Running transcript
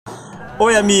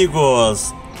Oi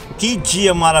amigos, que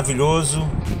dia maravilhoso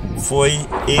foi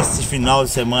esse final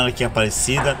de semana aqui em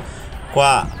Aparecida, com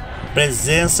a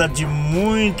presença de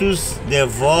muitos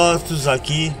devotos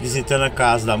aqui visitando a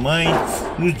casa da mãe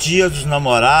no dia dos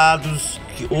namorados,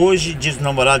 que hoje dia dos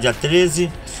namorados dia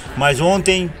 13, mas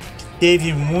ontem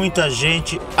teve muita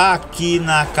gente aqui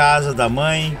na casa da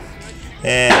mãe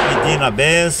pedindo a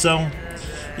bênção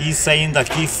e saindo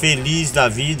daqui feliz da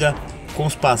vida com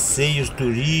os passeios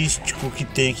turísticos que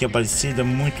tem aqui em Aparecida,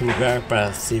 muito lugar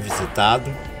para ser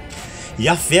visitado. E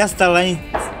a festa lá em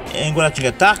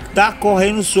Guaratinga tá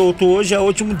correndo solto. Hoje é o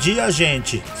último dia,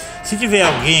 gente. Se tiver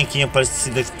alguém aqui em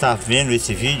Aparecida que tá vendo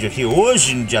esse vídeo aqui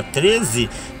hoje, no dia 13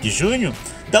 de junho,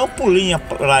 dá um pulinho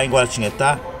lá em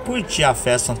Guaratinga, curtir a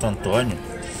festa Santo Antônio.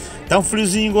 Tá um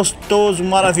friozinho gostoso,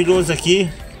 maravilhoso aqui,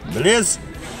 beleza?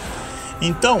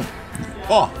 Então,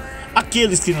 ó,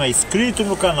 aqueles que não é inscrito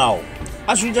no canal,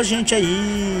 ajude a gente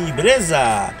aí,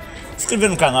 beleza? Inscrever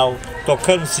no canal,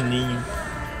 tocando o sininho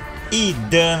e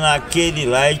dando aquele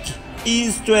like.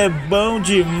 Isto é bom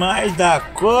demais da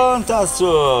conta,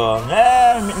 só,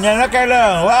 né,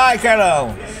 Carlão? Vai,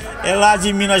 Carlão! É lá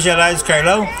de Minas Gerais,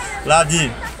 Carlão, lá de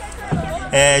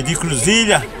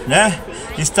Cruzilha, né?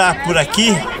 Está por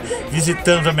aqui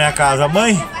visitando a minha casa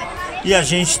mãe, e a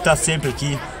gente está sempre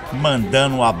aqui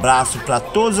mandando um abraço para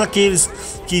todos aqueles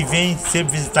que vêm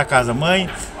sempre visitar a casa mãe,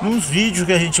 nos vídeos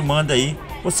que a gente manda aí.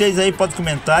 Vocês aí podem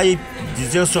comentar e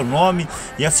dizer o seu nome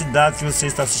e a cidade que você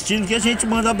está assistindo, que a gente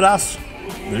manda abraço,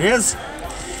 beleza?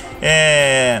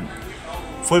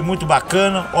 Foi muito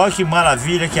bacana. Olha que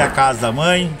maravilha que é a casa da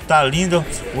mãe, tá lindo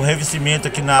o revestimento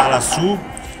aqui na ala sul,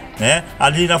 né?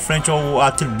 Ali na frente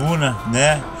a tribuna,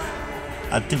 né?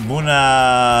 A tribuna,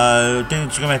 eu tenho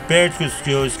que chegar mais perto,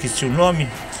 que eu esqueci o nome.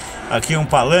 Aqui é um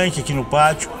palanque aqui no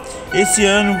pátio. Esse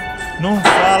ano não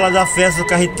fala da festa do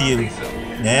carreteiro,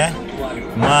 né?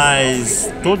 Mas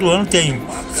todo ano tem.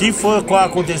 Se for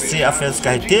acontecer a festa do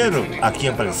carreteiro aqui em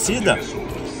Aparecida,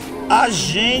 a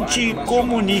gente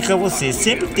comunica a você.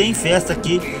 Sempre tem festa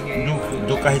aqui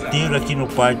do carreteiro aqui no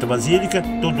Pátio da Basílica.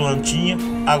 Todo ano tinha,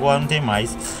 agora não tem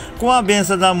mais. Com a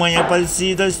bênção da mãe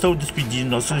Aparecida, estou despedindo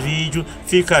nosso vídeo.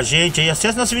 Fica a gente aí,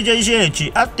 acesse nosso vídeo aí, gente.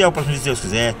 Até o próximo vídeo, se Deus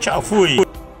quiser. Tchau, fui!